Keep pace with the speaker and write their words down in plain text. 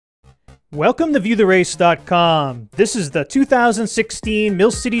Welcome to ViewTheRace.com. This is the 2016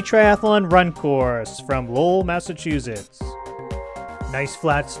 Mill City Triathlon run course from Lowell, Massachusetts. Nice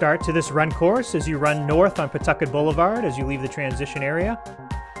flat start to this run course as you run north on Pawtucket Boulevard as you leave the transition area.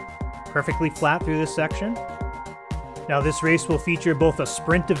 Perfectly flat through this section. Now this race will feature both a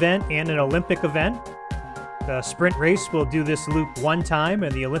sprint event and an Olympic event. The sprint race will do this loop one time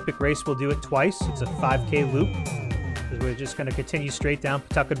and the Olympic race will do it twice. It's a 5K loop. We're just going to continue straight down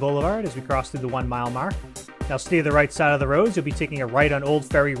Pawtucket Boulevard as we cross through the 1 mile mark. Now stay to the right side of the roads. You'll be taking a right on Old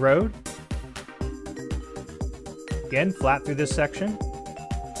Ferry Road. Again, flat through this section.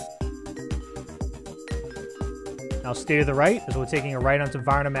 Now stay to the right as we're taking a right onto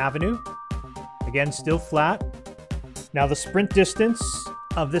Varnum Avenue. Again, still flat. Now the sprint distance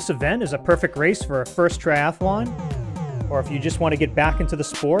of this event is a perfect race for a first triathlon, or if you just want to get back into the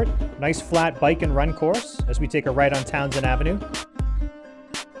sport. Nice flat bike and run course as we take a right on Townsend Avenue.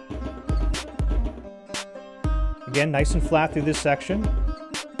 Again, nice and flat through this section.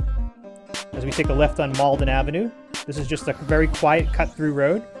 As we take a left on Malden Avenue. This is just a very quiet cut-through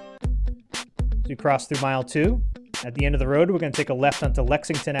road. As we cross through mile 2. At the end of the road, we're going to take a left onto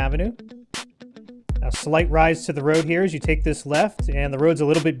Lexington Avenue. Now, slight rise to the road here as you take this left, and the road's a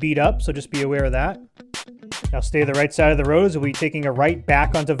little bit beat up, so just be aware of that. Now stay to the right side of the roads. We'll be taking a right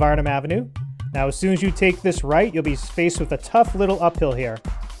back onto Varnum Avenue. Now as soon as you take this right, you'll be faced with a tough little uphill here.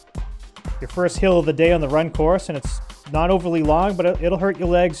 Your first hill of the day on the run course, and it's not overly long, but it'll hurt your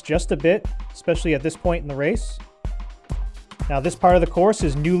legs just a bit, especially at this point in the race. Now this part of the course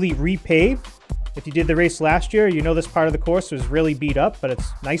is newly repaved. If you did the race last year, you know this part of the course was really beat up, but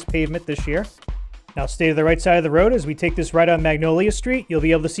it's nice pavement this year. Now stay to the right side of the road as we take this right on Magnolia Street. You'll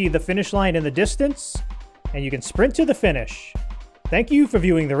be able to see the finish line in the distance, and you can sprint to the finish. Thank you for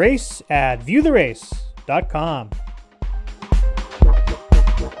viewing the race at ViewTheRace.com.